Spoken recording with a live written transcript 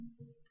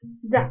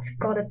That's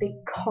gotta be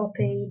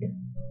copied.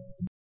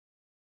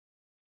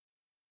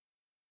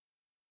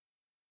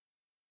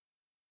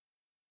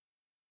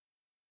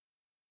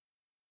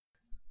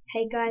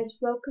 Hey guys,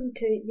 welcome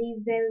to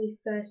the very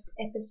first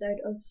episode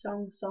of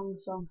Songs,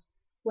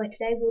 where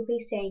today we'll be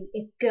seeing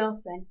if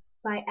Girlfriend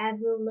by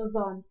Avril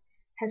Lavigne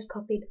has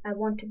copied I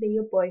Want to Be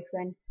Your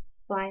Boyfriend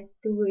by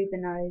the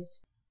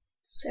Rubinos.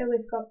 So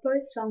we've got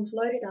both songs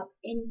loaded up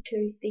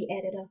into the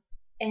editor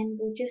and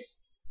we'll just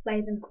play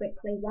them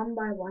quickly one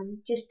by one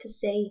just to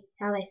see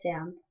how they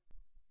sound.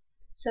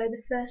 So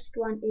the first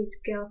one is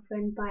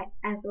Girlfriend by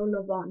Avril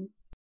Lavigne.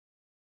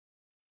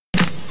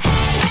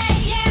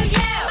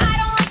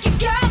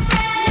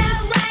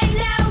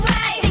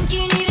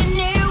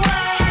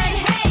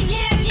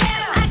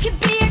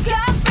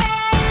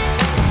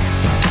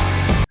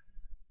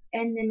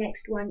 And the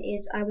next one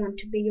is I Want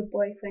to Be Your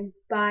Boyfriend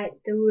by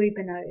the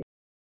Rubinos.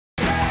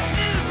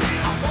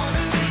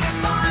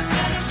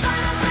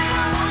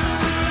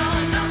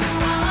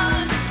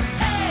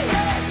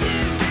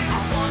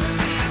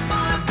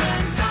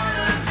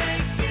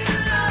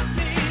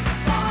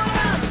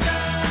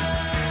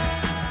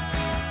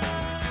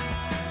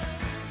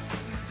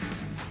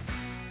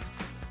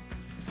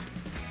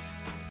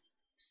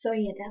 So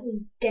yeah, that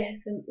was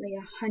definitely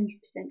 100%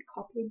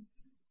 copied.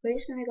 We're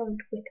just going to go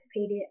into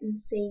Wikipedia and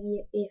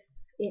see if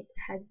it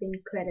has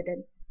been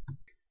credited.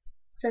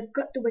 So I've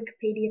got the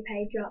Wikipedia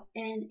page up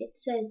and it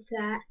says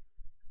that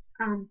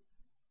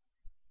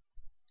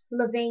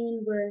Lavigne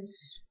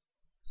was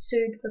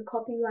sued for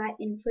copyright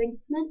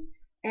infringement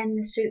and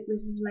the suit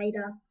was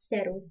later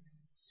settled.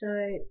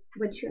 So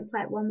we're just going to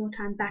play it one more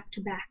time back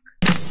to back.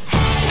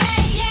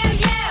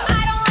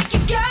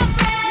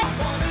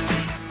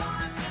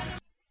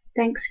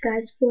 Thanks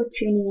guys for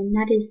tuning in,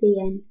 that is the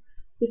end.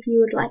 If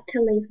you would like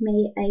to leave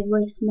me a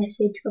voice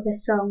message of a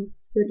song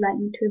you would like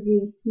me to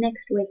review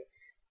next week,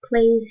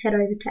 please head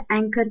over to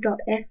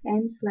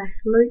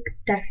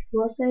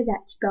anchor.fm/Luke-Rosso,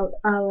 that's spelled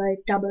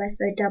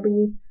ROSSOW/message, that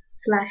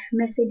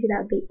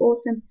would be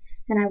awesome,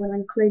 and I will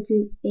include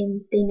you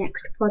in the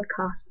next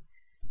podcast.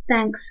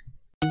 Thanks.